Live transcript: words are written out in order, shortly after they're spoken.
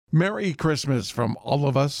Merry Christmas from all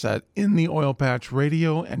of us at In the Oil Patch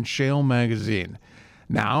Radio and Shale Magazine.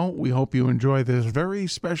 Now, we hope you enjoy this very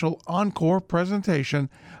special encore presentation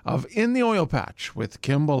of In the Oil Patch with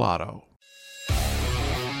Kim Bellotto.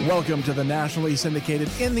 Welcome to the nationally syndicated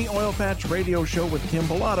In the Oil Patch Radio Show with Kim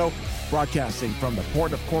Bellotto, broadcasting from the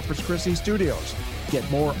Port of Corpus Christi studios.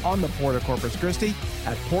 Get more on the Port of Corpus Christi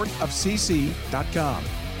at portofcc.com.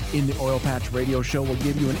 In the Oil Patch Radio Show will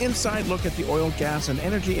give you an inside look at the oil, gas, and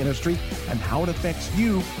energy industry and how it affects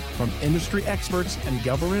you from industry experts and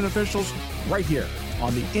government officials right here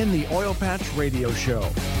on the In the Oil Patch Radio Show.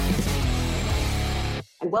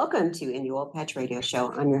 And welcome to In the Oil Patch Radio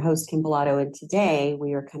Show. I'm your host, Kim Bellotto, and today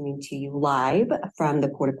we are coming to you live from the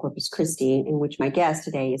Port of Corpus Christi, in which my guest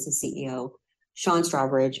today is the CEO, Sean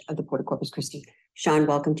Strawbridge of the Port of Corpus Christi. Sean,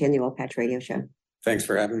 welcome to In the Oil Patch Radio Show. Thanks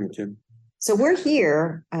for having me, Kim. So we're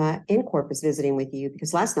here in Corpus visiting with you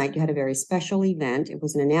because last night you had a very special event. It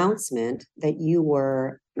was an announcement that you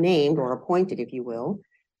were named or appointed, if you will,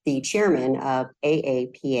 the chairman of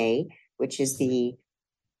AAPA, which is the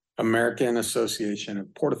American Association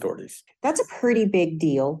of Port Authorities. That's a pretty big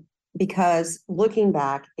deal because looking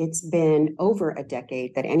back, it's been over a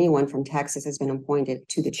decade that anyone from Texas has been appointed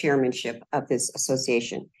to the chairmanship of this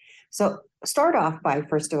association. So start off by,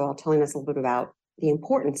 first of all, telling us a little bit about the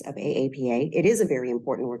importance of AAPA. It is a very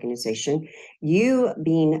important organization. You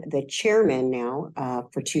being the chairman now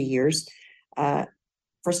for 2 years,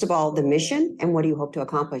 first of all, the mission and what do you hope to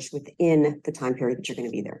accomplish within the time period that you're going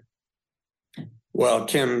to be there? Well,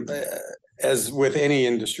 Kim, as with any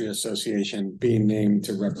industry association, being named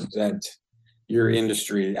to represent your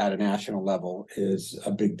industry at a national level is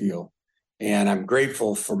a big deal. And I'm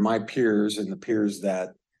grateful for my peers and the peers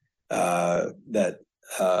that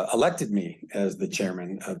elected me as the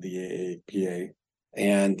chairman of the AAPA.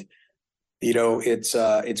 And, you know,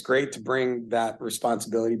 it's great to bring that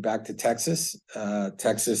responsibility back to Texas.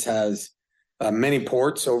 Texas has many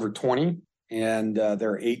ports, over 20, and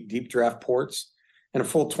there are 8 deep draft ports, and a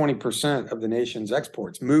full 20% of the nation's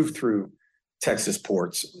exports move through Texas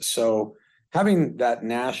ports. So having that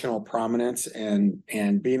national prominence and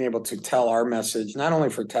being able to tell our message, not only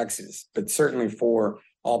for Texas, but certainly for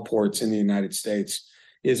all ports in the United States,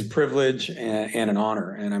 is a privilege and an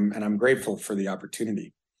honor, and I'm grateful for the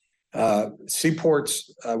opportunity.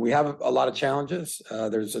 Seaports, we have a lot of challenges.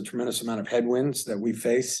 There's a tremendous amount of headwinds that we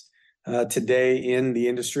face today in the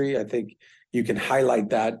industry. I think you can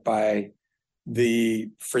highlight that by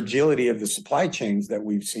the fragility of the supply chains that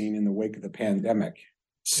we've seen in the wake of the pandemic.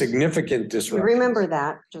 Significant disruption. You remember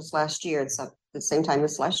that just last year, it's at the same time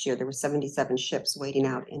as last year, there were 77 ships waiting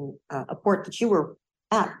out in a port that you were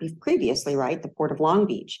at previously, right? The Port of Long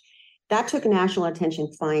Beach. That took national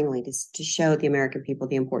attention finally to show the American people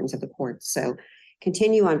the importance of the ports. So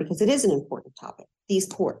continue on because it is an important topic. These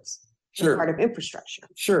ports are part of infrastructure.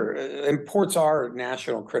 Sure. And ports are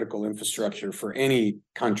national critical infrastructure for any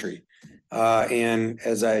country. And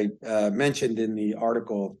as I mentioned in the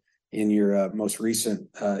article in your most recent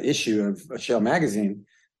issue of Shale Magazine,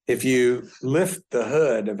 if you lift the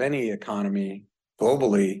hood of any economy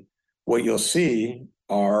globally, what you'll see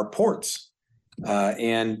are ports.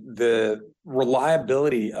 And the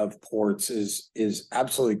reliability of ports is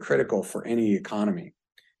absolutely critical for any economy.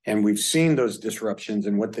 And we've seen those disruptions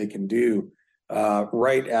and what they can do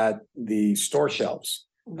right at the store shelves.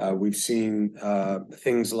 We've seen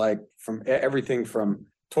things like from everything from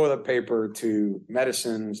toilet paper to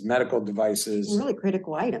medicines, medical devices. Really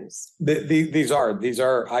critical items. These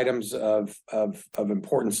are items of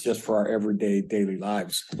importance just for our everyday daily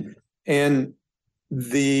lives. And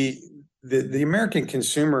the American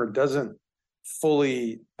consumer doesn't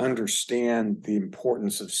fully understand the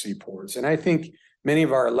importance of seaports. And I think many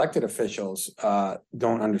of our elected officials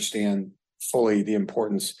don't understand fully the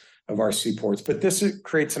importance of our seaports, but this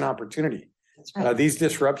creates an opportunity. That's right. These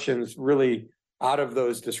disruptions really, out of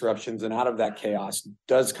those disruptions and out of that chaos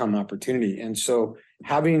does come opportunity. And so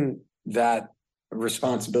having that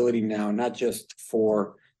responsibility now, not just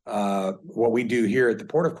for what we do here at the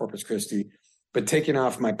Port of Corpus Christi, but taking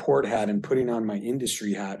off my port hat and putting on my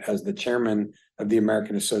industry hat as the chairman of the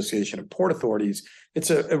American Association of Port Authorities, it's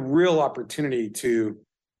a real opportunity to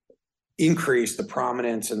increase the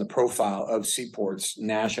prominence and the profile of seaports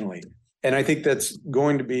nationally. And I think that's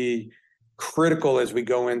going to be critical as we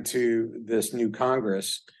go into this new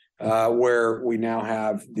Congress, where we now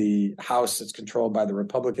have the House that's controlled by the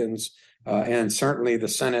Republicans, and certainly the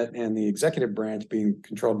Senate and the executive branch being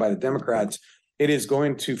controlled by the Democrats. It is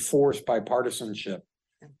going to force bipartisanship.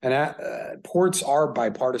 And ports are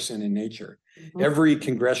bipartisan in nature. Mm-hmm. Every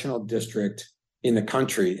congressional district in the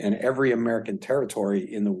country and every American territory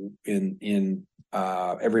in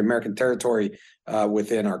every American territory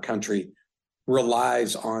within our country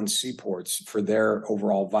relies on seaports for their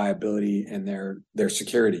overall viability and their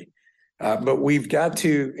security. But we've got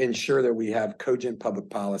to ensure that we have cogent public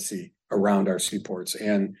policy around our seaports.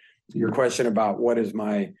 And your question about what's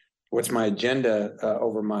my agenda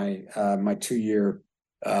over my 2-year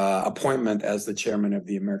appointment as the chairman of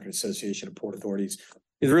the American Association of Port Authorities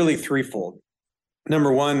is really threefold.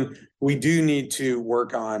 Number one, we do need to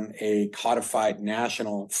work on a codified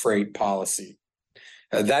national freight policy.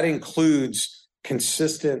 That includes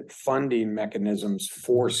consistent funding mechanisms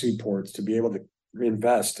for seaports to be able to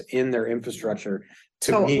invest in their infrastructure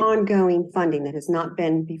to So meet ongoing funding that has not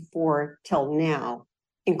been before till now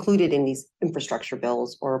included in these infrastructure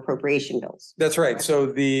bills or appropriation bills. That's right. So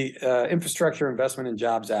the Infrastructure Investment and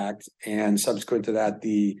Jobs Act, and subsequent to that,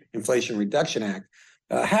 the Inflation Reduction Act,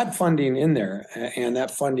 had funding in there, and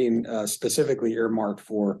that funding specifically earmarked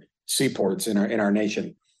for seaports in our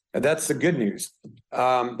nation. That's the good news.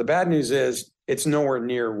 The bad news is it's nowhere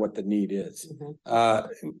near what the need is.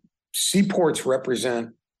 Seaports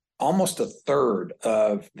represent almost a third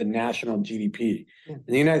of the national GDP. Yeah.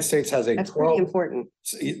 The United States has a That's pretty important.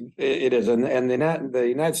 It is, and the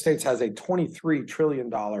United States has a $23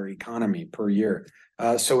 trillion economy per year.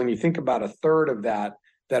 So when you think about a third of that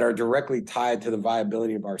are directly tied to the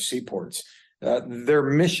viability of our seaports, they're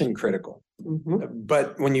mission critical.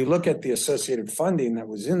 But when you look at the associated funding that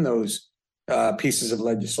was in those pieces of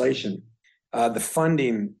legislation, the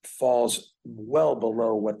funding falls well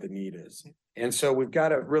below what the need is. And so we've got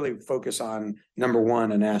to really focus on, number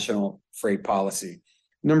one, a national freight policy.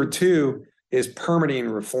 Number two is permitting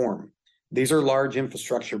reform. These are large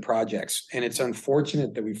infrastructure projects, and it's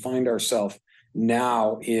unfortunate that we find ourselves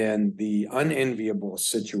now in the unenviable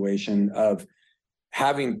situation of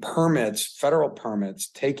having permits, federal permits,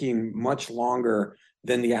 taking much longer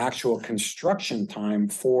than the actual construction time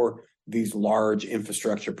for these large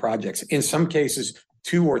infrastructure projects. In some cases,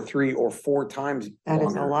 2 or 3 or 4 times That is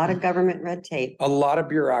longer. a lot of government red tape. A lot of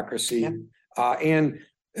bureaucracy. Yep. And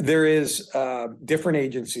there is different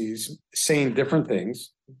agencies saying different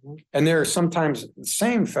things. And there are sometimes the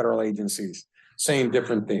same federal agencies saying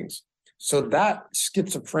different things. So that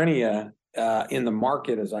schizophrenia in the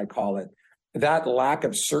market, as I call it, that lack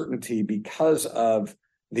of certainty because of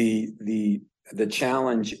the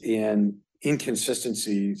challenge in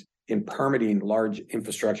inconsistencies in permitting large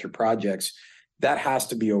infrastructure projects, that has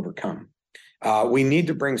to be overcome. We need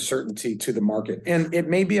to bring certainty to the market. And it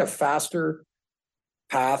may be a faster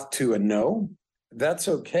path to a no. That's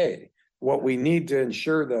okay. What we need to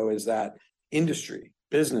ensure, though, is that industry,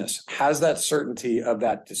 business has that certainty of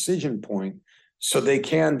that decision point so they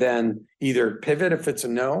can then either pivot if it's a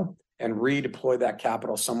no and redeploy that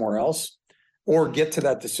capital somewhere else, or get to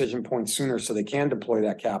that decision point sooner so they can deploy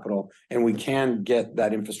that capital and we can get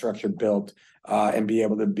that infrastructure built and be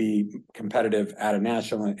able to be competitive at a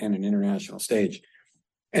national and an international stage.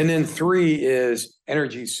 And then 3 is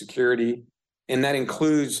energy security, and that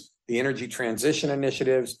includes the energy transition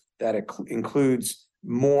initiatives, that includes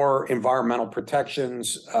more environmental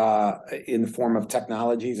protections in the form of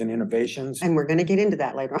technologies and innovations. And we're going to get into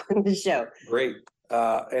that later on in the show. Great.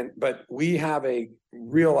 But we have a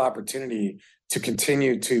real opportunity to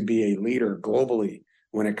continue to be a leader globally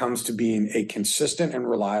when it comes to being a consistent and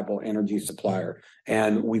reliable energy supplier.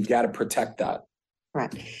 And we've got to protect that.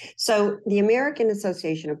 Right. So the American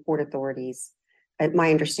Association of Port Authorities, at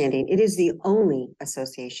my understanding, it is the only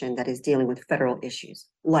association that is dealing with federal issues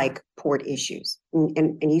like port issues.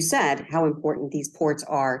 And you said how important these ports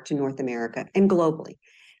are to North America and globally.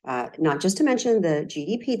 Not just to mention the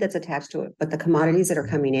GDP that's attached to it, but the commodities that are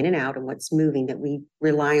coming in and out and what's moving that we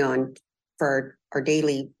rely on for our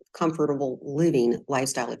daily comfortable living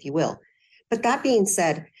lifestyle, if you will. But that being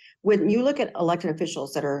said, when you look at elected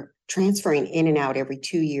officials that are transferring in and out every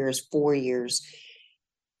 2 years, 4 years,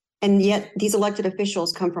 and yet these elected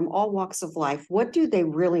officials come from all walks of life, what do they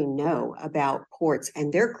really know about ports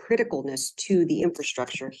and their criticalness to the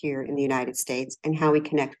infrastructure here in the United States and how we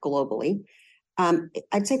connect globally?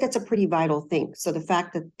 I'd say that's a pretty vital thing. So the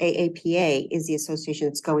fact that AAPA is the association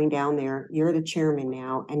that's going down there, you're the chairman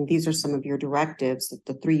now, and these are some of your directives,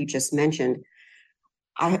 the 3 you just mentioned.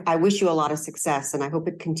 I wish you a lot of success, and I hope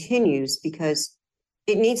it continues because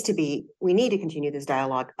we need to continue this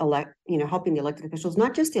dialogue, helping the elected officials,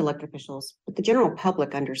 not just the elected officials, but the general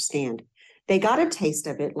public understand. They got a taste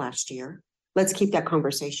of it last year. Let's keep that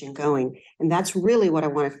conversation going. And that's really what I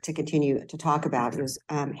wanted to continue to talk about is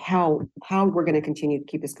how we're going to continue to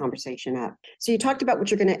keep this conversation up. So you talked about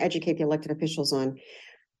what you're going to educate the elected officials on.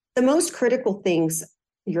 The most critical things,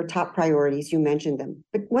 your top priorities, you mentioned them.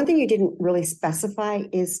 But one thing you didn't really specify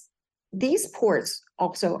is these ports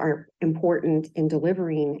also are important in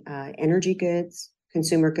delivering energy goods,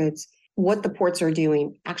 consumer goods. What the ports are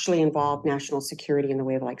doing actually involve national security in the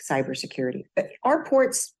way of like cybersecurity. But are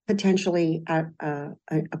ports potentially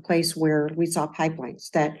a place where we saw pipelines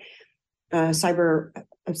that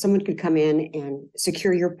someone could come in and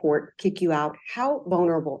secure your port, kick you out? How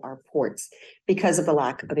vulnerable are ports because of the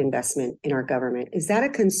lack of investment in our government? Is that a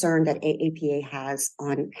concern that AAPA has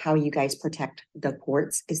on how you guys protect the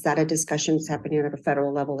ports? Is that a discussion that's happening at a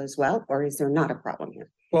federal level as well, or is there not a problem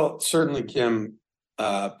here? Well, certainly, Kim,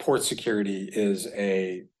 port security is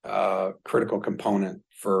a critical component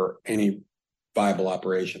for any viable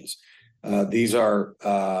operations. These are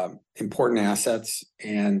important assets,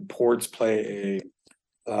 and ports play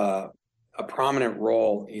a prominent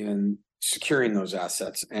role in securing those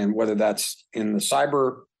assets. And whether that's in the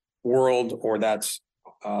cyber world or that's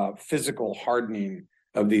physical hardening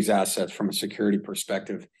of these assets from a security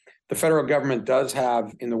perspective, the federal government does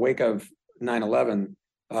have, in the wake of 9/11,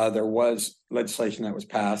 there was legislation that was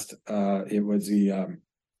passed. It was an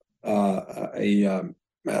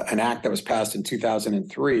act that was passed in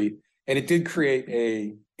 2003. And it did create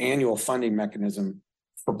an annual funding mechanism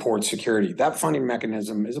for port security. That funding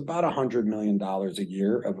mechanism is about $100 million a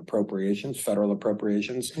year of appropriations, federal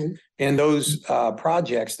appropriations. Mm-hmm. And those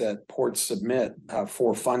projects that ports submit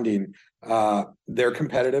for funding, they're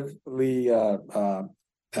competitively,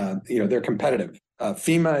 they're competitive.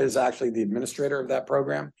 FEMA is actually the administrator of that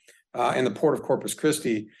program. And the Port of Corpus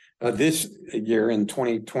Christi this year in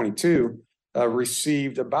 2022,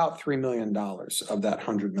 received about $3 million of that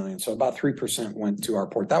 $100 million. So about 3% went to our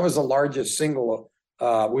port. That was the largest single,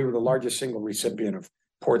 we were the largest single recipient of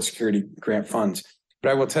port security grant funds. But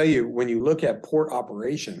I will tell you, when you look at port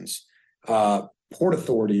operations, port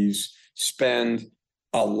authorities spend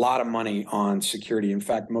a lot of money on security. In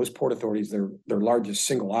fact, most port authorities, their largest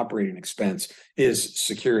single operating expense is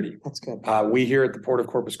security. That's good. We here at the Port of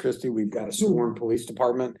Corpus Christi, we've got a sworn police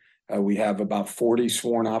department. We have about 40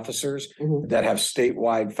 sworn officers that have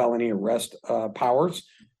statewide felony arrest powers.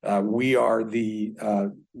 We are the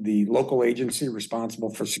local agency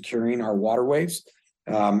responsible for securing our waterways.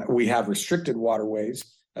 We have restricted waterways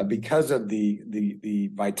because of the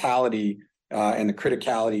vitality and the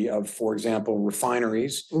criticality of, for example,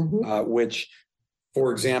 refineries, which,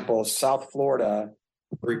 for example, South Florida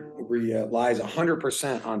relies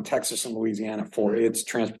 100% on Texas and Louisiana for its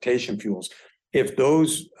transportation fuels. If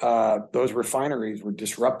those refineries were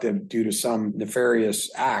disrupted due to some nefarious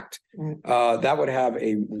act, that would have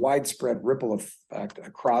a widespread ripple effect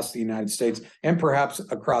across the United States and perhaps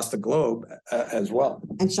across the globe as well.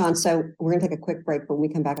 And Sean, so we're going to take a quick break. When we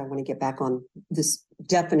come back, I want to get back on this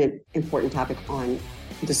definite important topic on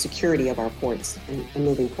the security of our ports and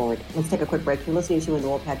moving forward. Let's take a quick break. You're listening to an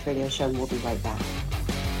Oil Patch Radio Show, and we'll be right back.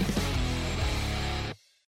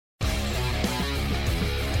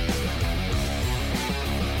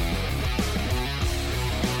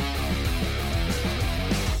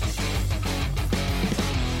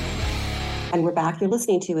 And we're back. You're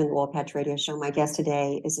listening to an Oil Patch Radio Show. My guest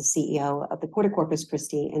today is the CEO of the Port of Corpus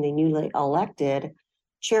Christi and the newly elected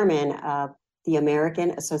chairman of the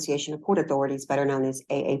American Association of Port Authorities, better known as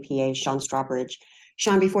AAPA, Sean Strawbridge.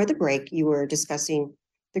 Sean, before the break, you were discussing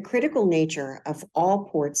the critical nature of all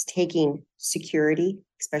ports taking security,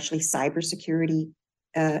 especially cybersecurity,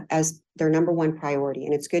 as their number one priority.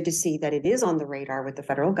 And it's good to see that it is on the radar with the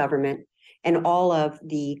federal government and all of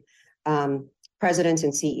the presidents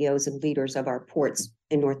and CEOs and leaders of our ports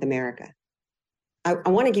in North America. I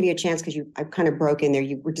want to give you a chance because I kind of broke in there.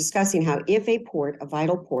 You were discussing how if a port, a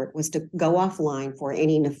vital port, was to go offline for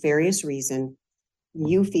any nefarious reason,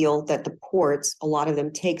 you feel that the ports, a lot of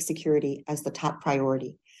them take security as the top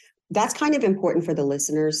priority. That's kind of important for the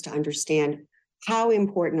listeners to understand how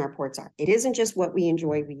important our ports are. It isn't just what we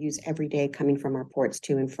enjoy, we use every day coming from our ports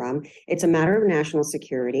to and from. It's a matter of national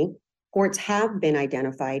security. Ports have been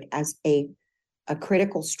identified as a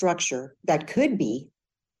critical structure that could be,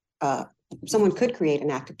 someone could create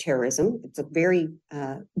an act of terrorism. It's a very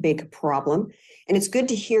big problem. And it's good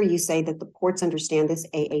to hear you say that the ports understand this,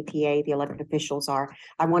 AAPA, the elected officials are.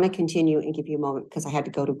 I want to continue and give you a moment because I had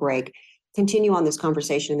to go to break. Continue on this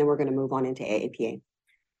conversation, and then we're going to move on into AAPA.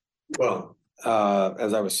 Well,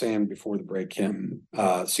 as I was saying before the break, Kim,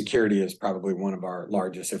 security is probably one of our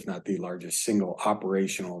largest, if not the largest, single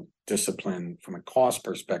operational discipline from a cost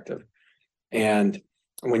perspective. And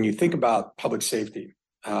when you think about public safety,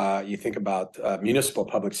 you think about municipal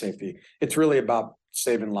public safety, it's really about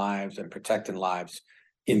saving lives and protecting lives.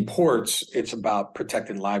 In ports, it's about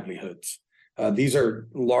protecting livelihoods. These are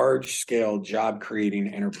large-scale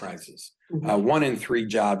job-creating enterprises. 1 in 3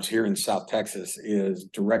 jobs here in South Texas is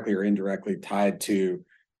directly or indirectly tied to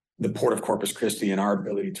the Port of Corpus Christi and our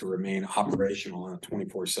ability to remain operational on a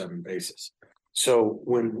 24/7 basis. So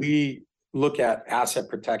when we look at asset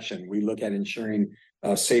protection, we look at ensuring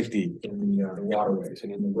safety in the waterways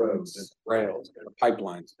and in the roads and rails and the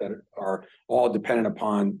pipelines that are all dependent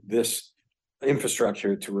upon this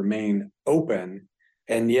infrastructure to remain open.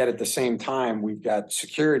 And yet at the same time, we've got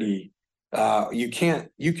security. You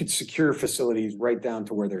could secure facilities right down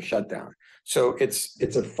to where they're shut down. So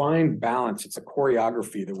it's a fine balance. It's a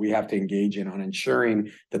choreography that we have to engage in on ensuring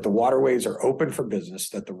that the waterways are open for business,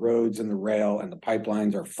 that the roads and the rail and the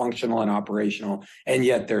pipelines are functional and operational, and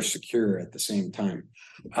yet they're secure at the same time.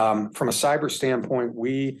 From a cyber standpoint,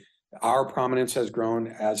 our prominence has grown,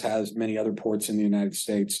 as has many other ports in the United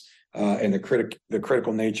States, and the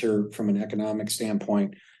critical nature from an economic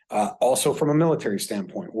standpoint. Also from a military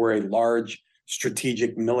standpoint, we're a large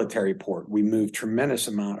strategic military port. We move tremendous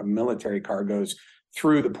amount of military cargoes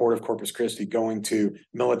through the Port of Corpus Christi going to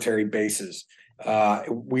military bases.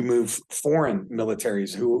 We move foreign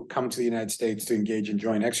militaries who come to the United States to engage in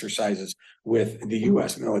joint exercises with the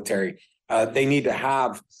U.S. military. They need to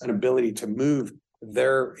have an ability to move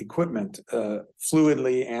their equipment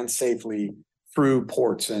fluidly and safely through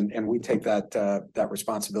ports, and we take that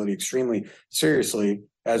responsibility extremely seriously,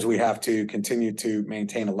 as we have to continue to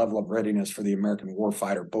maintain a level of readiness for the American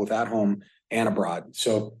warfighter, both at home and abroad.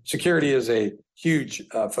 So security is a huge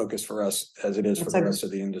focus for us, as it is for the rest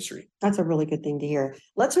of the industry. That's a really good thing to hear.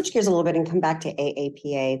 Let's switch gears a little bit and come back to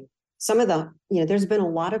AAPA. Some of the, there's been a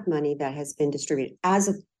lot of money that has been distributed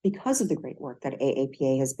because of the great work that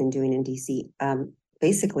AAPA has been doing in DC,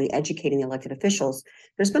 basically educating the elected officials.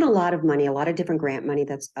 There's been a lot of money, a lot of different grant money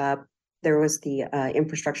that's up. There was the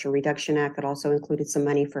Infrastructure Reduction Act that also included some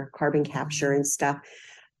money for carbon capture and stuff.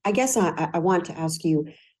 I guess I want to ask you,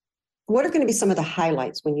 what are going to be some of the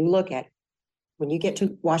highlights when you get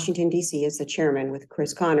to Washington, D.C. as the chairman with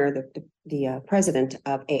Chris Connor, the president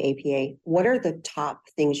of AAPA? What are the top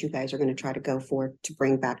things you guys are going to try to go for to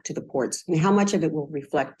bring back to the ports? And how much of it will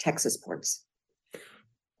reflect Texas ports?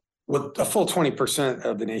 Well, a full 20%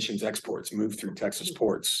 of the nation's exports move through Texas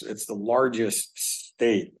ports. It's the largest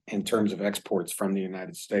state in terms of exports from the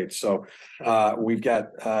United States. So we've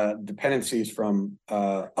got dependencies from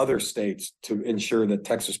other states to ensure that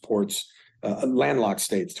Texas ports, landlocked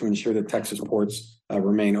states, to ensure that Texas ports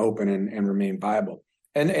remain open and remain viable.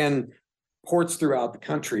 And ports throughout the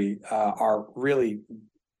country are really,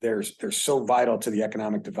 they're so vital to the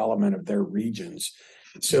economic development of their regions.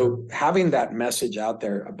 So having that message out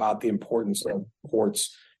there about the importance of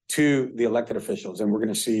ports to the elected officials, and we're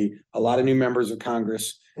going to see a lot of new members of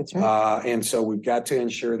Congress. That's right. And so we've got to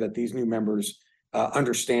ensure that these new members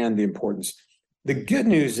understand the importance. The good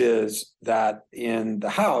news is that in the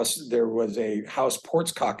House, there was a House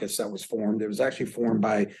Ports Caucus that was formed. It was actually formed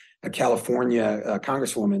by a California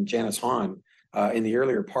Congresswoman, Janice Hahn, in the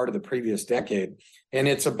earlier part of the previous decade. And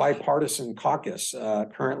it's a bipartisan caucus.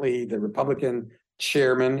 Currently, the Republican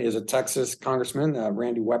chairman is a Texas Congressman,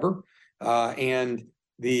 Randy Weber, and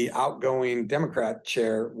the outgoing Democrat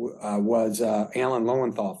chair was Alan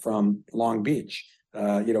Lowenthal from Long Beach,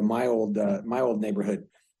 my old neighborhood.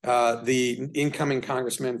 The incoming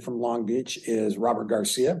congressman from Long Beach is Robert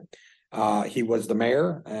Garcia. He was the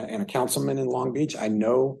mayor and a councilman in Long Beach. I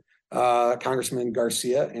know Congressman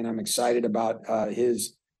Garcia, and I'm excited about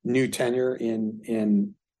his new tenure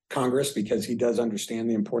in Congress, because he does understand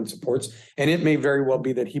the importance of ports, and it may very well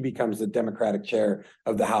be that he becomes the Democratic chair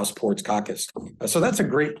of the House Ports Caucus. So that's a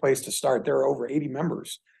great place to start. There are over 80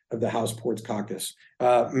 members of the House Ports Caucus,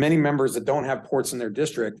 many members that don't have ports in their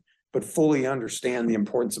district, but fully understand the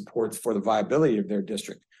importance of ports for the viability of their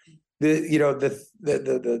district.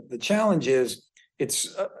 The challenge is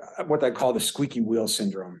it's what I call the squeaky wheel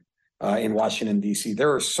syndrome in Washington, D.C.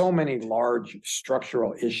 There are so many large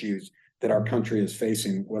structural issues that our country is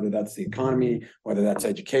facing, whether that's the economy, whether that's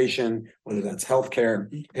education, whether that's healthcare.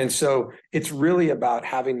 And so it's really about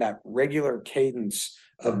having that regular cadence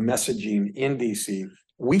of messaging in DC.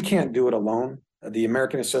 We can't do it alone. The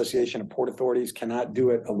American Association of Port Authorities cannot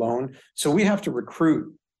do it alone. So we have to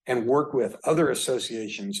recruit and work with other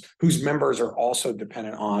associations whose members are also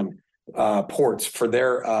dependent on ports for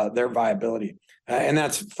their viability. And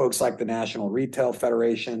that's folks like the National Retail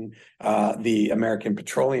Federation, the American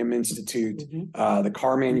Petroleum Institute, the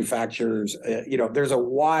car manufacturers. There's a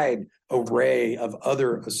wide array of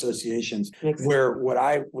other associations where what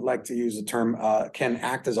I would like to use the term can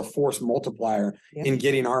act as a force multiplier in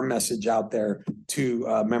getting our message out there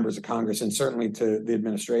to members of Congress and certainly to the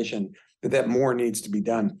administration that more needs to be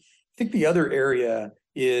done. think the other area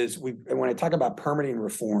is when I talk about permitting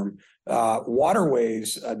reform,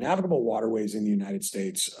 waterways, navigable waterways in the United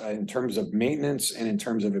States, in terms of maintenance and in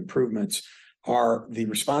terms of improvements, are the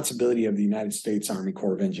responsibility of the United States Army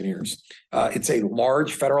Corps of Engineers. It's a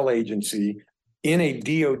large federal agency in a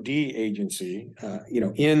DoD agency,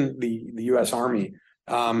 in the U.S. Army,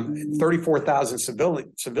 34,000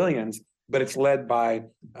 civilians, but it's led by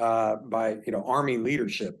Army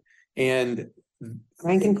leadership. And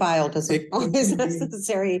rank and file doesn't always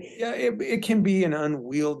necessary. Yeah, it can be an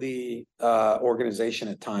unwieldy organization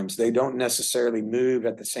at times. They don't necessarily move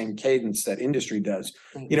at the same cadence that industry does.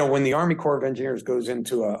 Right. When the Army Corps of Engineers goes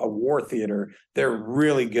into a war theater, they're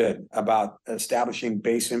really good about establishing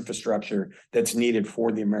base infrastructure that's needed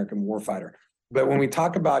for the American warfighter. But when we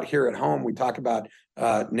talk about here at home, we talk about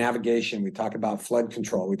navigation, we talk about flood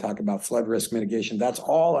control, we talk about flood risk mitigation. That's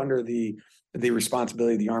all under the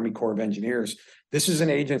responsibility of the Army Corps of Engineers. This is an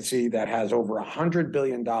agency that has over $100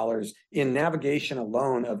 billion in navigation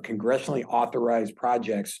alone of congressionally authorized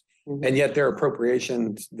projects. Mm-hmm. And yet their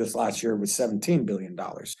appropriations this last year was $17 billion.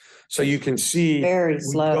 So you can see we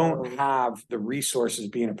don't have the resources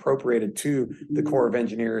being appropriated to the Corps of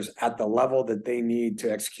Engineers at the level that they need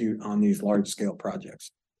to execute on these large scale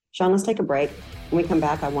projects. Sean, let's take a break. When we come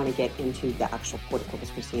back, I want to get into the actual Port of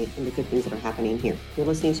Corpus Christi and the good things that are happening here. You're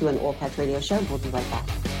listening to an Oil Patch Radio Show. We'll be right back.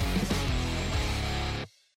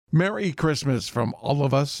 Merry Christmas from all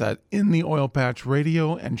of us at In the Oil Patch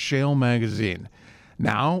Radio and Shale Magazine.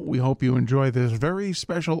 Now, we hope you enjoy this very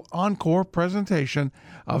special encore presentation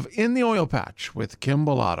of In the Oil Patch with Kim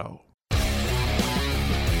Bellotto.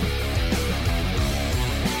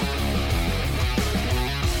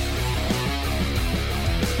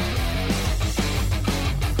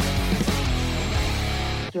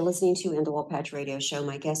 You're listening to In the Oil Patch Radio Show.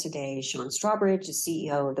 My guest today is Sean Strawbridge, the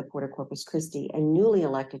CEO of the Port of Corpus Christi and newly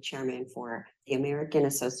elected chairman for the American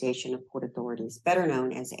Association of Port Authorities, better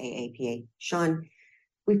known as AAPA. Sean,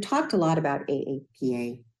 we've talked a lot about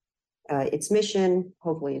AAPA, its mission,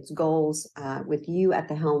 hopefully its goals. With you at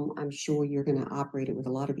the helm, I'm sure you're going to operate it with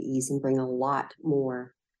a lot of ease and bring a lot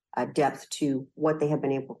more depth to what they have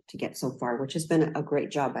been able to get so far, which has been a great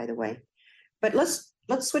job, by the way. But let's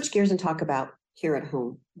switch gears and talk about here at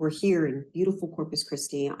home. We're here in beautiful Corpus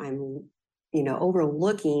Christi. I'm,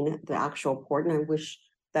 overlooking the actual port, and I wish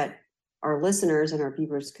that our listeners and our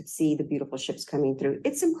viewers could see the beautiful ships coming through.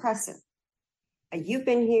 It's impressive. You've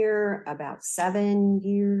been here about 7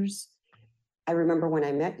 years. I remember when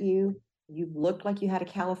I met you, you looked like you had a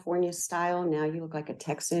California style. Now you look like a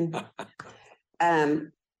Texan. But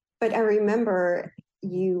I remember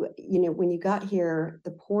when you got here,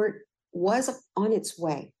 the port was on its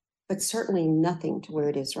way, but certainly nothing to where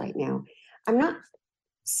it is right now. I'm not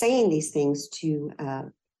saying these things to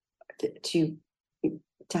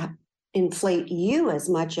inflate you as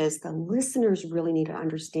much as the listeners really need to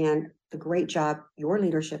understand the great job your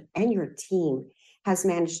leadership and your team has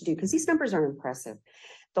managed to do, because these numbers are impressive.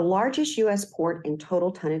 The largest U.S. port in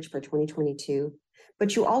total tonnage for 2022,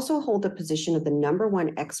 but you also hold the position of the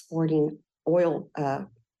 #1 exporting oil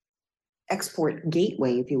export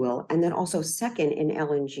gateway, if you will, and then also second in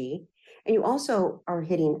LNG. And you also are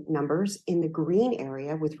hitting numbers in the green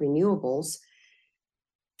area with renewables.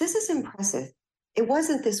 This is impressive. It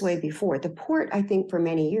wasn't this way before. The port, I think, for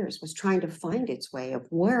many years was trying to find its way of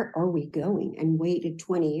where are we going, and waited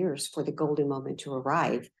 20 years for the golden moment to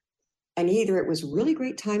arrive. And either it was really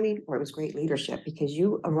great timing or it was great leadership, because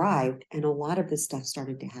you arrived and a lot of this stuff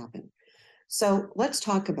started to happen. So let's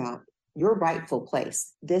talk about your rightful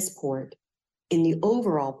place, this port, in the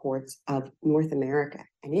overall ports of North America.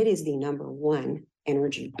 And it is the #1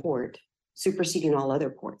 energy port, superseding all other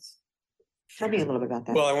ports. Tell me a little bit about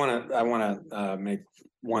that. Well, I want to make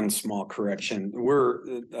one small correction. We're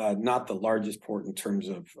not the largest port in terms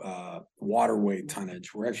of waterway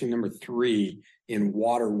tonnage. We're actually #3 in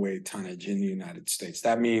waterway tonnage in the United States.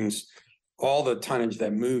 That means all the tonnage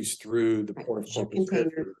that moves through the port of Corpus Christi.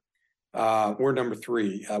 We're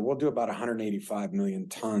 #3. We'll do about 185 million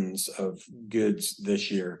tons of goods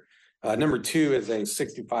this year. #2 is a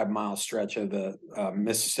 65-mile stretch of the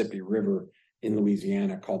Mississippi River in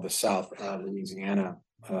Louisiana called the South Louisiana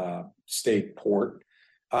State Port.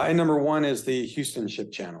 And #1 is the Houston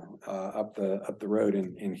Ship Channel up the road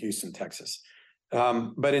in Houston, Texas.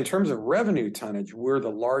 But in terms of revenue tonnage, we're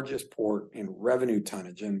the largest port in revenue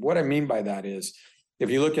tonnage. And what I mean by that is, if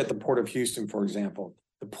you look at the Port of Houston, for example,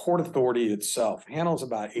 the Port Authority itself handles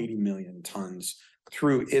about 80 million tons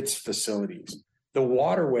through its facilities. The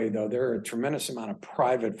waterway, though, there are a tremendous amount of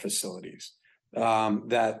private facilities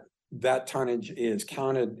that that tonnage is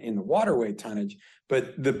counted in the waterway tonnage,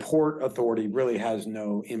 but the Port Authority really has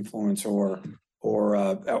no influence or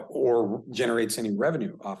generates any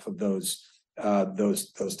revenue off of those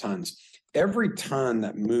tons. Every ton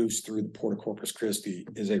that moves through the Port of Corpus Christi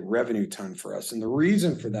is a revenue ton for us. And the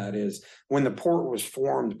reason for that is when the port was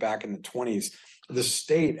formed back in the 20s, the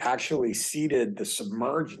state actually ceded the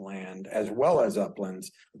submerged land as well as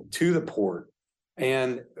uplands to the port.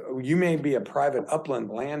 And you may be a private upland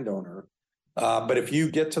landowner, but if you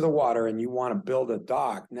get to the water and you want to build a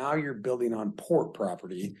dock, now you're building on port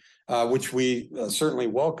property, which we certainly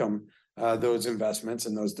welcome those investments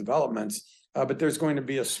and those developments. But there's going to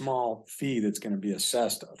be a small fee that's going to be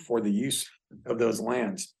assessed for the use of those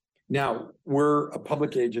lands. Now, we're a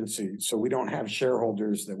public agency, so we don't have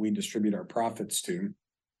shareholders that we distribute our profits to.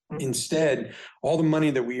 Instead, all the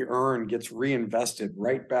money that we earn gets reinvested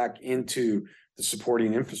right back into the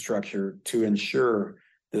supporting infrastructure to ensure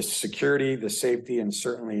the security, the safety, and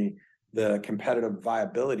certainly the competitive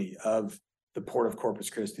viability of the Port of Corpus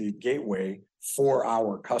Christi gateway for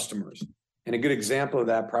our customers. And a good example of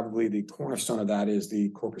that, probably the cornerstone of that, is the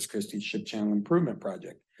Corpus Christi Ship Channel Improvement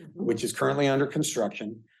Project, which is currently under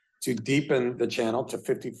construction to deepen the channel to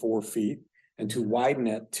 54 feet and to widen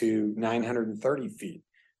it to 930 feet.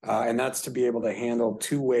 And that's to be able to handle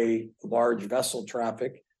two-way large vessel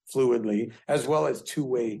traffic fluidly, as well as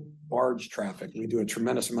two-way barge traffic. We do a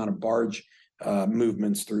tremendous amount of barge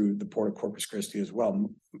movements through the Port of Corpus Christi as well.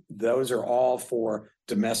 Those are all for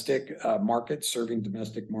domestic markets, serving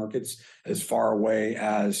domestic markets as far away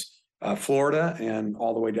as Florida and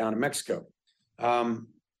all the way down to Mexico. Well,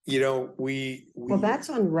 that's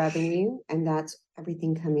on revenue, and that's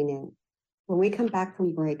everything coming in. When we come back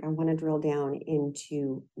from break, I want to drill down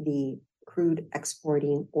into the crude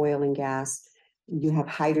exporting oil and gas. You have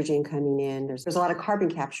hydrogen coming in. There's a lot of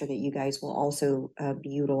carbon capture that you guys will also be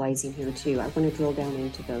utilizing here too. I want to drill down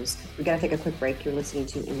into those. We got to take a quick break. You're listening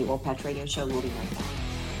to In the Oil Patch Radio Show. We'll be right back.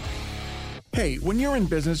 Hey, when you're in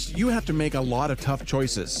business, you have to make a lot of tough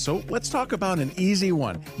choices. So let's talk about an easy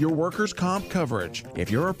one, your workers' comp coverage.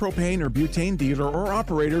 If you're a propane or butane dealer or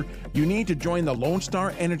operator, you need to join the Lone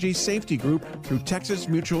Star Energy Safety Group through Texas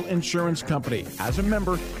Mutual Insurance Company. As a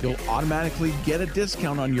member, you'll automatically get a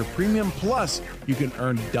discount on your premium, plus you can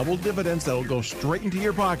earn double dividends that'll go straight into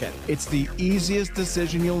your pocket. It's the easiest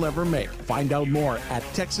decision you'll ever make. Find out more at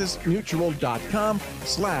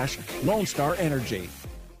texasmutual.com/Lone Star Energy.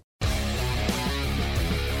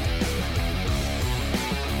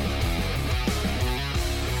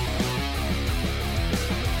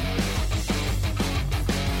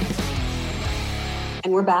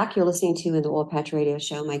 And we're back. You're listening to In the Oil Patch Radio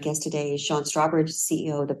Show. My guest today is Sean Strawbridge,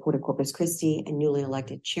 CEO of the Port of Corpus Christi and newly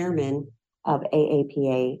elected chairman of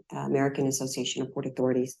AAPA, American Association of Port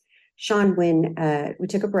Authorities. Sean, when we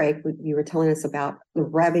took a break, you were telling us about the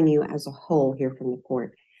revenue as a whole here from the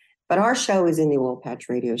port. But our show is In the Oil Patch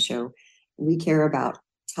Radio Show. We care about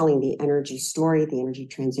telling the energy story, the energy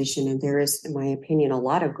transition. And there is, in my opinion, a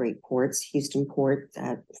lot of great ports. Houston Port,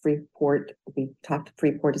 Freeport, we talked to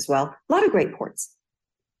Freeport as well. A lot of great ports.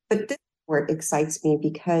 But this port excites me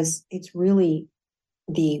because it's really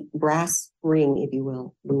the brass ring, if you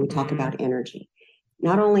will, when we talk about energy.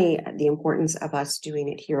 Not only the importance of us doing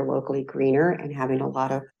it here locally greener and having a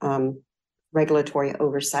lot of regulatory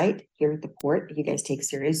oversight here at the port, you guys take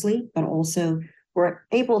seriously, but also we're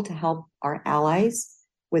able to help our allies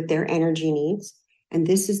with their energy needs. And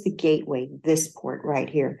this is the gateway, this port right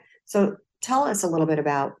here. So tell us a little bit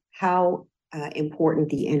about how important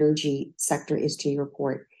the energy sector is to your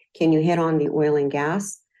port. Can you hit on the oil and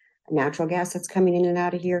gas, natural gas that's coming in and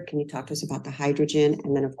out of here? Can you talk to us about the hydrogen?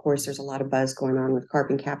 And then, of course, there's a lot of buzz going on with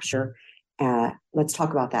carbon capture. Let's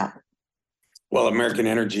talk about that. Well, American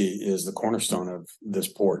Energy is the cornerstone of this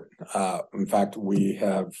port. In fact,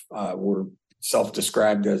 we're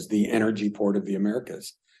self-described as the energy port of the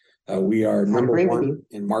Americas. We are number one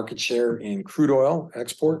in market share in crude oil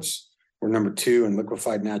exports. We're number two in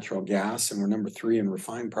liquefied natural gas, and we're number three in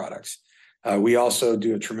refined products. We also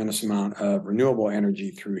do a tremendous amount of renewable energy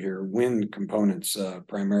through here, wind components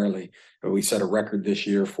primarily. We set a record this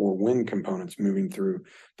year for wind components moving through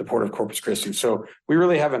the Port of Corpus Christi. So we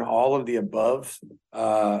really have an all of the above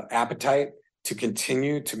appetite to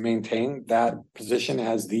continue to maintain that position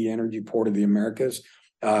as the energy port of the Americas.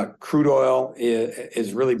 Crude oil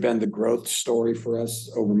has really been the growth story for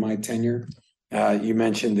us over my tenure. You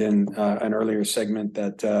mentioned in an earlier segment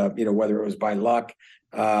that whether it was by luck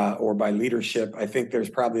or by leadership, I think there's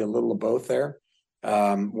probably a little of both there.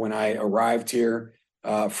 When I arrived here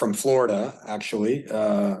from Florida, actually,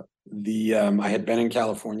 I had been in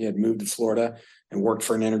California, had moved to Florida and worked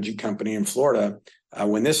for an energy company in Florida.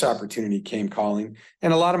 when this opportunity came calling.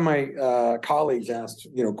 And a lot of my colleagues asked,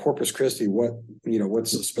 Corpus Christi,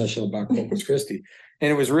 what's so special about Corpus Christi?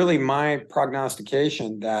 And it was really my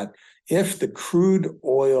prognostication that if the crude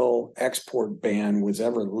oil export ban was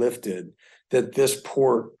ever lifted, that this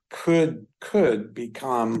port could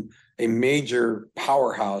become a major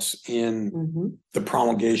powerhouse in the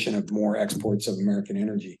promulgation of more exports of American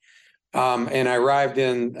energy. And I arrived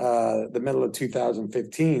in the middle of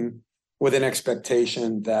 2015 with an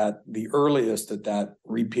expectation that the earliest that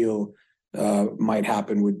repeal might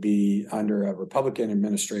happen would be under a Republican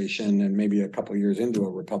administration and maybe a couple of years into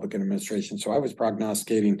a Republican administration. So I was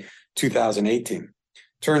prognosticating 2018.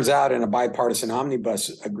 Turns out in a bipartisan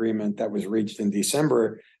omnibus agreement that was reached in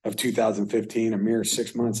December of 2015, a mere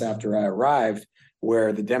 6 months after I arrived,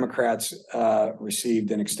 where the Democrats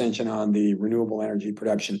received an extension on the renewable energy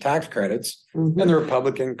production tax credits, and the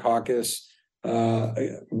Republican caucus was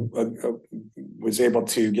able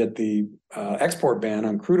to get the export ban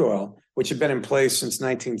on crude oil, which had been in place since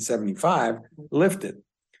 1975, lifted.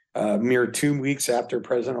 Mere 2 weeks after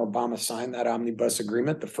President Obama signed that omnibus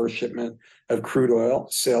agreement, the first shipment of crude oil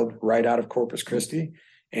sailed right out of Corpus Christi,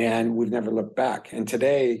 and we've never looked back. And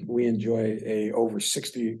today we enjoy a over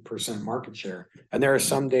 60% market share. And there are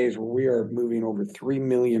some days where we are moving over 3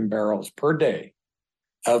 million barrels per day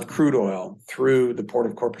of crude oil through the port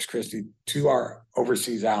of Corpus Christi to our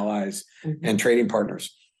overseas allies and trading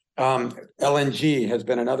partners. LNG has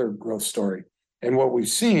been another growth story. And what we've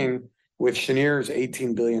seen with Cheniere's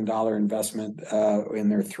 $18 billion investment in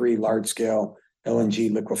their 3 large-scale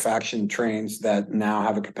LNG liquefaction trains that now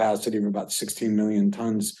have a capacity of about 16 million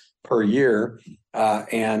tons per year,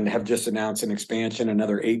 and have just announced an expansion,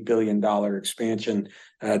 another $8 billion expansion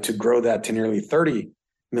to grow that to nearly 30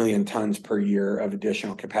 million tons per year of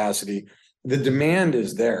additional capacity. The demand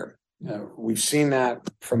is there. We've seen that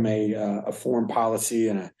from a foreign policy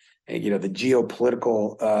and the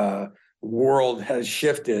geopolitical world has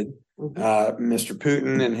shifted. Mr.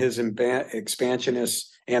 Putin and his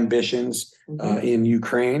expansionist ambitions in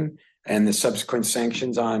Ukraine and the subsequent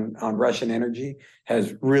sanctions on Russian energy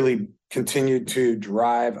has really continued to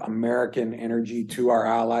drive American energy to our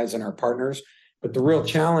allies and our partners. But the real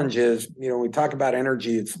challenge is, when we talk about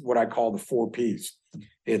energy, it's what I call the 4 Ps.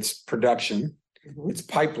 It's production, it's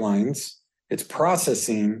pipelines, it's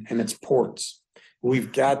processing, and it's ports.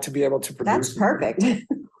 We've got to be able to produce. That's perfect. We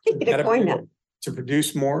need to coin that. To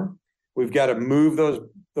produce more, we've got to move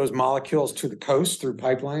those molecules to the coast through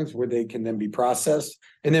pipelines where they can then be processed.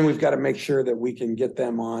 And then we've got to make sure that we can get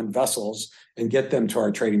them on vessels and get them to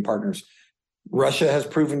our trading partners. Russia has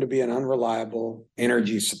proven to be an unreliable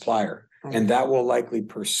energy supplier, and that will likely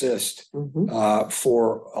persist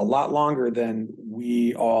for a lot longer than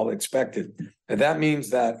we all expected. And that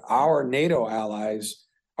means that our NATO allies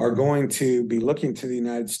are going to be looking to the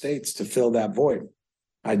United States to fill that void.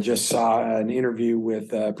 I just saw an interview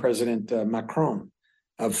with President Macron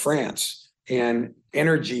of France, and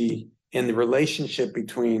energy and the relationship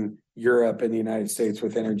between Europe and the United States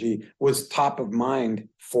with energy was top of mind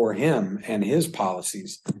for him and his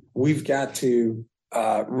policies. We've got to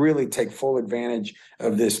really take full advantage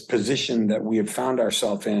of this position that we have found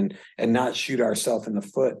ourselves in and not shoot ourselves in the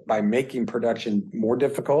foot by making production more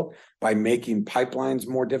difficult, by making pipelines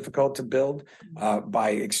more difficult to build,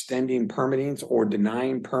 by extending permittings or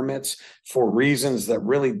denying permits for reasons that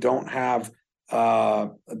really don't have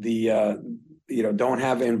don't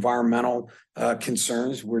have environmental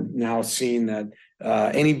concerns. We're now seeing that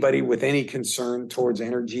anybody with any concern towards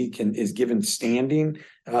energy is given standing.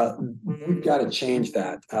 We've got to change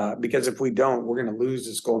that because if we don't, we're going to lose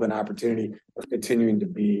this golden opportunity of continuing to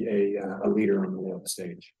be a leader on the world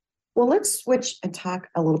stage. Well, let's switch and talk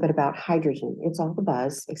a little bit about hydrogen. It's all the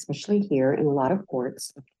buzz, especially here in a lot of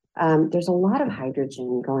ports. There's a lot of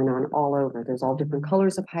hydrogen going on all over. There's all different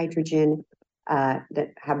colors of hydrogen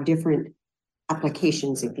that have different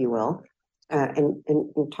applications, if you will. And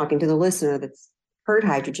talking to the listener that's heard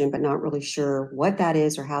hydrogen, but not really sure what that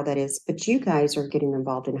is or how that is. But you guys are getting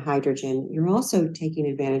involved in hydrogen. You're also taking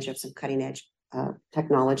advantage of some cutting edge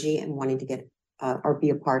technology and wanting to get or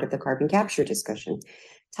be a part of the carbon capture discussion.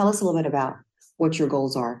 Tell us a little bit about what your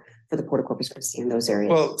goals are for the Port of Corpus Christi in those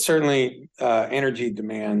areas. Well, certainly energy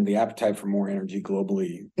demand, the appetite for more energy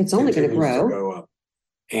globally. It's only going to go up.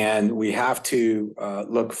 And we have to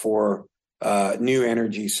look for new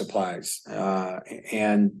energy supplies.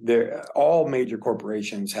 And all major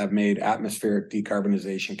corporations have made atmospheric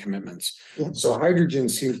decarbonization commitments. Yes. So hydrogen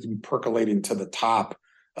seems to be percolating to the top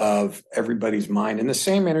of everybody's mind. And the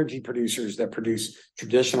same energy producers that produce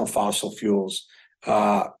traditional fossil fuels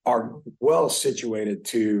are well situated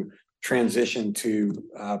to transition to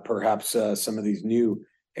perhaps some of these new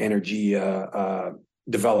energy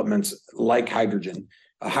developments like hydrogen.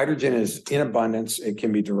 Hydrogen is in abundance. It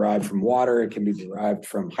can be derived from water. It can be derived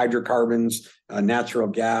from hydrocarbons, natural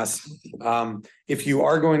gas. If you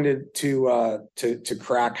are going to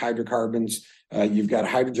crack hydrocarbons, you've got a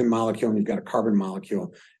hydrogen molecule and you've got a carbon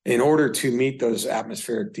molecule. In order to meet those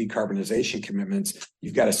atmospheric decarbonization commitments,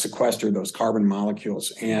 you've got to sequester those carbon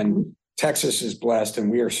molecules. And Texas is blessed,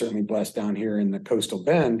 and we are certainly blessed down here in the coastal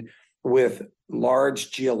bend with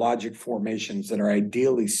large geologic formations that are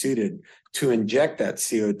ideally suited to inject that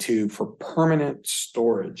CO2 for permanent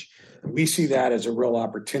storage. We see that as a real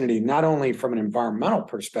opportunity, not only from an environmental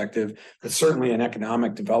perspective, but certainly an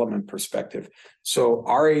economic development perspective. So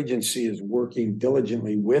our agency is working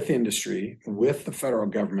diligently with industry, with the federal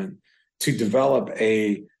government, to develop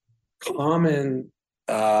a common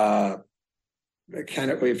kind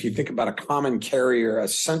of, if you think about a common carrier, a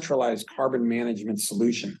centralized carbon management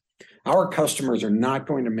solution. Our customers are not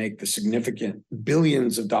going to make the significant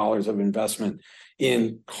billions of dollars of investment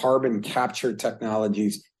in carbon capture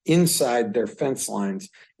technologies inside their fence lines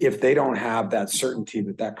if they don't have that certainty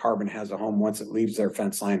that that carbon has a home once it leaves their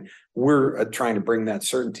fence line. We're trying to bring that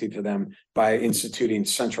certainty to them by instituting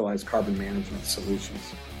centralized carbon management solutions.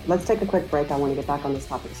 Let's take a quick break. I want to get back on this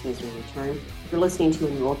topic as soon as we return. You're listening to a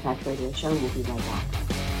New Oil Patch Radio Show, and we'll be right back.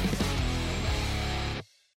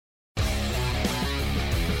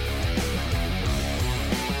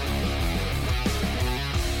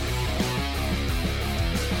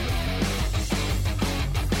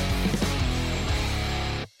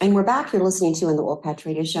 And we're back. You're listening to in the Oil Patch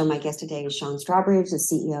Radio Show. My guest today is Sean Strawbridge, the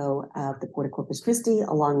CEO of the Port of Corpus Christi,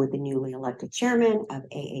 along with the newly elected chairman of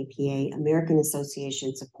AAPA, American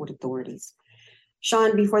Association of Port Authorities.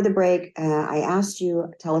 Sean, before the break, I asked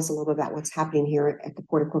you, tell us a little bit about what's happening here at the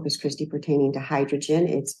Port of Corpus Christi pertaining to hydrogen.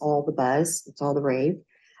 It's all the buzz. It's all the rave.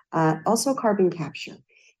 Also carbon capture.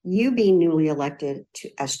 You being newly elected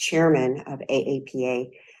as chairman of AAPA,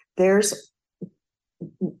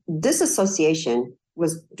 this association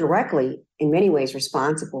was directly, in many ways,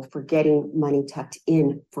 responsible for getting money tucked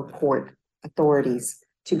in for port authorities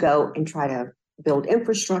to go and try to build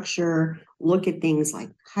infrastructure, look at things like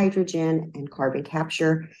hydrogen and carbon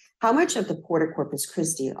capture. How much of the Port of Corpus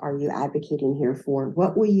Christi are you advocating here for?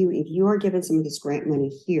 What will you, if you are given some of this grant money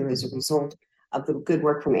here as a result of the good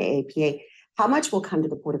work from AAPA, how much will come to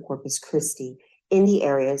the Port of Corpus Christi in the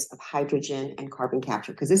areas of hydrogen and carbon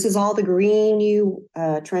capture? Because this is all the green new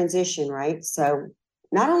transition, right? So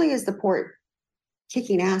not only is the port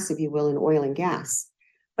kicking ass, if you will, in oil and gas,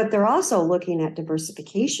 but they're also looking at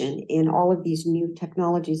diversification in all of these new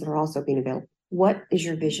technologies that are also being available. What is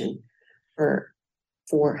your vision for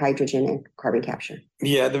hydrogen and carbon capture?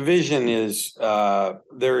 Yeah, the vision is there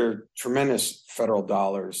are tremendous federal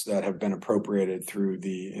dollars that have been appropriated through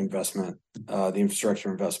the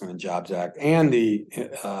Infrastructure Investment and Jobs Act and the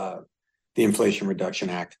Inflation Reduction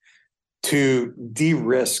Act to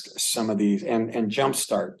de-risk some of these and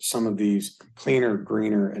jumpstart some of these cleaner,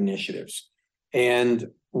 greener initiatives. And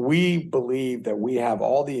we believe that we have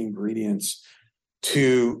all the ingredients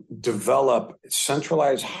to develop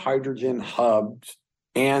centralized hydrogen hubs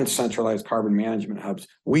and centralized carbon management hubs.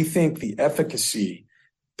 We think the efficacy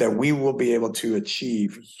that we will be able to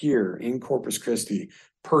achieve here in Corpus Christi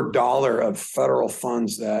per dollar of federal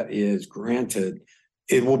funds that is granted,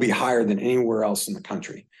 it will be higher than anywhere else in the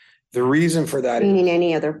country. The reason for that meaning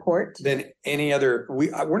any other port than any other,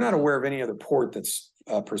 we're not aware of any other port that's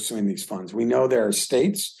pursuing these funds. We know there are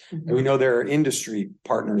states, and we know there are industry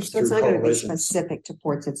partners. So it's not going to be specific to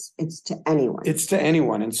ports. It's to anyone. It's to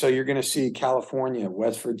anyone, and so you're going to see California,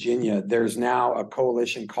 West Virginia. There's now a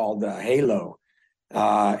coalition called HALO,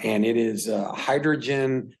 and it is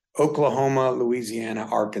hydrogen, Oklahoma, Louisiana,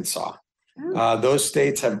 Arkansas. Oh. Those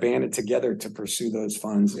states have banded together to pursue those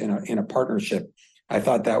funds in a partnership. I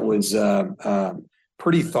thought that was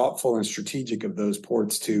pretty thoughtful and strategic of those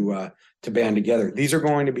ports to band together. These are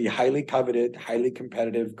going to be highly coveted, highly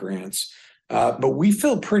competitive grants, but we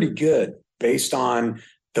feel pretty good based on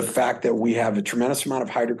the fact that we have a tremendous amount of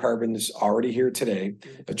hydrocarbons already here today,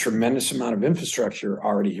 a tremendous amount of infrastructure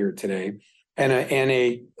already here today, and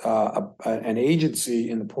an agency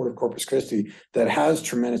in the Port of Corpus Christi that has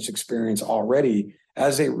tremendous experience already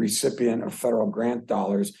as a recipient of federal grant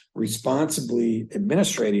dollars, responsibly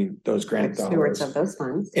administrating those grant dollars. Stewards of those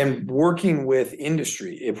funds. And working with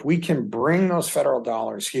industry. If we can bring those federal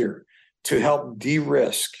dollars here to help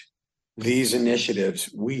de-risk these initiatives,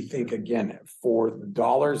 we think, again, for the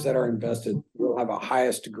dollars that are invested, we'll have a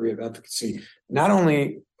highest degree of efficacy, not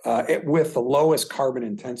only with the lowest carbon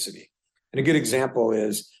intensity. And a good example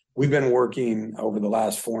is we've been working over the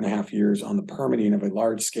last 4.5 years on the permitting of a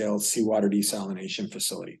large-scale seawater desalination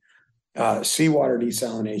facility. Seawater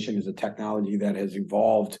desalination is a technology that has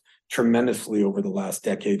evolved tremendously over the last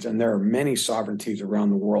decades, and there are many sovereignties around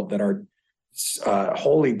the world that are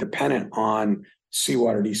wholly dependent on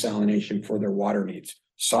seawater desalination for their water needs.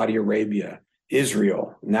 Saudi Arabia,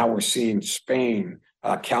 Israel, now we're seeing Spain,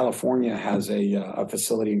 California has a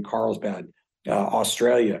facility in Carlsbad,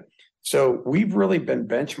 Australia. So we've really been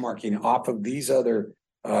benchmarking off of these other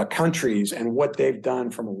countries and what they've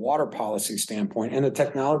done from a water policy standpoint and the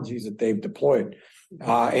technologies that they've deployed.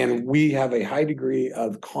 And we have a high degree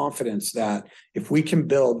of confidence that if we can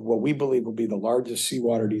build what we believe will be the largest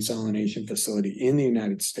seawater desalination facility in the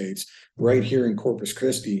United States, right here in Corpus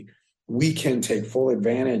Christi, we can take full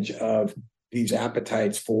advantage of these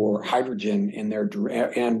appetites for hydrogen in their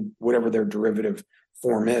and whatever their derivative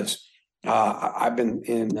form is. I've been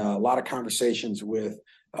in a lot of conversations with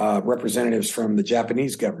representatives from the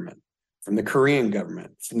Japanese government, from the Korean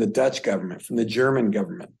government, from the Dutch government, from the German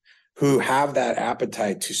government, who have that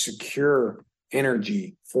appetite to secure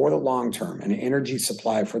energy for the long term and energy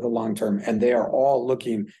supply for the long term. And they are all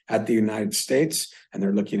looking at the United States, and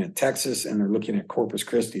they're looking at Texas, and they're looking at Corpus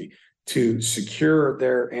Christi to secure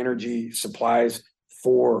their energy supplies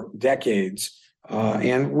for decades.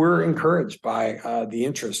 And we're encouraged by the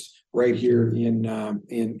interest right here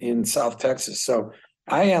in South Texas. So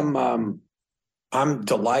I'm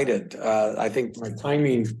delighted. I think my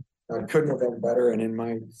timing couldn't have been better. And in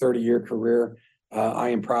my 30-year career, I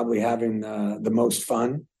am probably having the most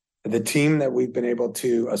fun. The team that we've been able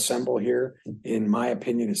to assemble here, in my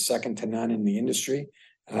opinion, is second to none in the industry.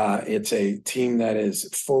 It's a team that has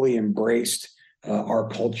fully embraced our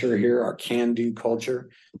culture here, our can-do culture.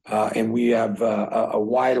 And we have a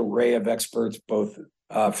wide array of experts, both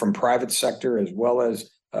from private sector as well as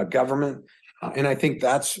government. And I think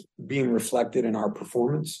that's being reflected in our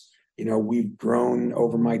performance. You know, we've grown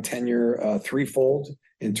over my tenure threefold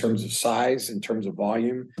in terms of size, in terms of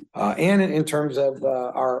volume, and in terms of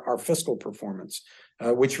our fiscal performance,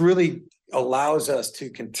 which really allows us to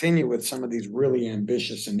continue with some of these really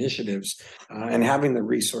ambitious initiatives and having the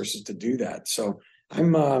resources to do that. So I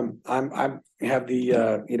have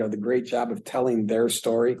the great job of telling their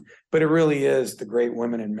story, but it really is the great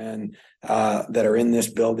women and men that are in this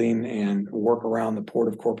building and work around the Port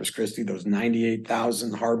of Corpus Christi, those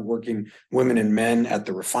 98,000 hardworking women and men at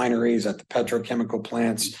the refineries, at the petrochemical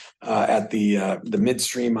plants, at the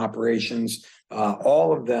midstream operations.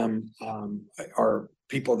 All of them are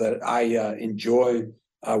people that I enjoy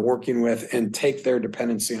working with and take their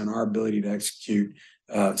dependency on our ability to execute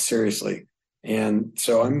seriously. And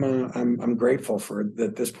so I'm grateful for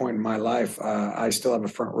at this point in my life, I still have a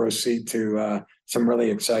front row seat to some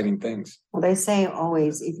really exciting things. Well, they say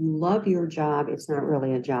always, if you love your job, it's not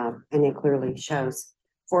really a job, and it clearly shows.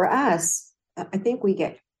 For us, I think we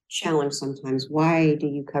get challenged sometimes. Why do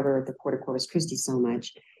you cover the Port of Corpus Christi so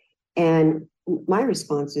much? And my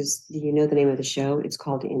response is, do you know the name of the show? It's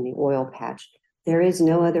called In the Oil Patch. There is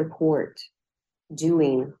no other port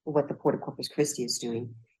doing what the Port of Corpus Christi is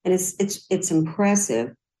doing. And it's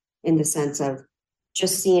impressive in the sense of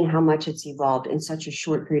just seeing how much it's evolved in such a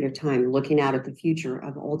short period of time, looking out at the future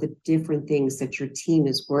of all the different things that your team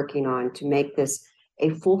is working on to make this a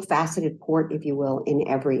full-faceted port, if you will, in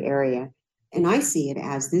every area. And I see it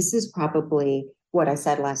as this is probably what I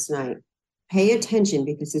said last night. Pay attention,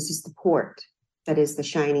 because this is the port that is the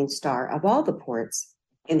shining star of all the ports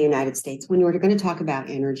in the United States. When we're going to talk about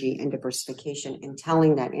energy and diversification and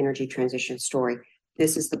telling that energy transition story,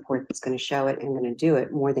 this is the port that's going to show it and going to do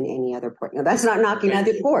it more than any other port. Now, that's not knocking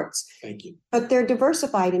other ports. Thank you. But they're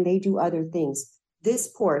diversified and they do other things. This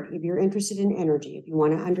port, if you're interested in energy, if you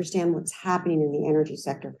want to understand what's happening in the energy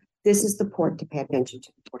sector, this is the port to pay attention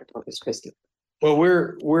to, the Port of Corpus Christi. Well,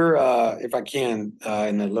 we're if I can,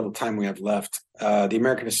 in the little time we have left, the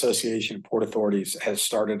American Association of Port Authorities has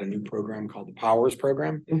started a new program called the POWERS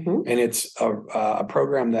program. Mm-hmm. And it's a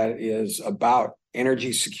program that is about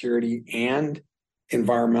energy security and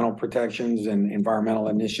environmental protections and environmental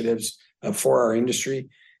initiatives for our industry.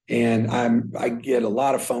 And I get a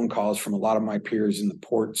lot of phone calls from a lot of my peers in the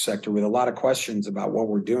port sector with a lot of questions about what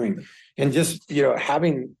we're doing. And just,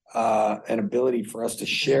 having an ability for us to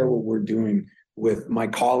share what we're doing with my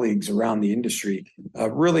colleagues around the industry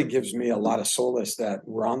really gives me a lot of solace that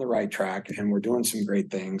we're on the right track and we're doing some great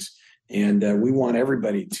things. And we want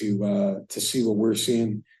everybody to see what we're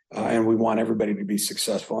seeing. And we want everybody to be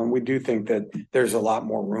successful. And we do think that there's a lot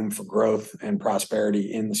more room for growth and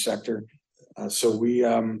prosperity in the sector. So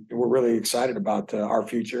we're really excited about our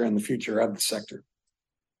future and the future of the sector.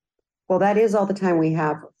 Well, that is all the time we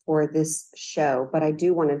have for this show, but I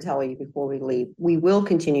do want to tell you before we leave, we will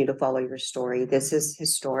continue to follow your story. This is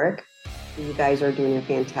historic. You guys are doing a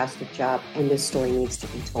fantastic job, and this story needs to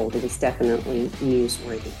be told. It is definitely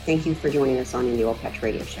newsworthy. Thank you for joining us on In the Oil Patch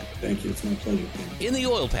Radio Show. Thank you. It's my pleasure. In the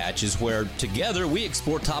Oil Patch is where together we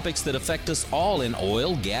explore topics that affect us all in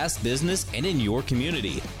oil, gas, business, and in your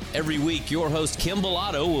community. Every week, your host Kim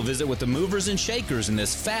Bellotto will visit with the movers and shakers in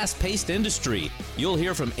this fast-paced industry. You'll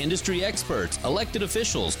hear from industry experts, elected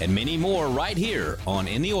officials, and many more right here on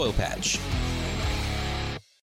In the Oil Patch.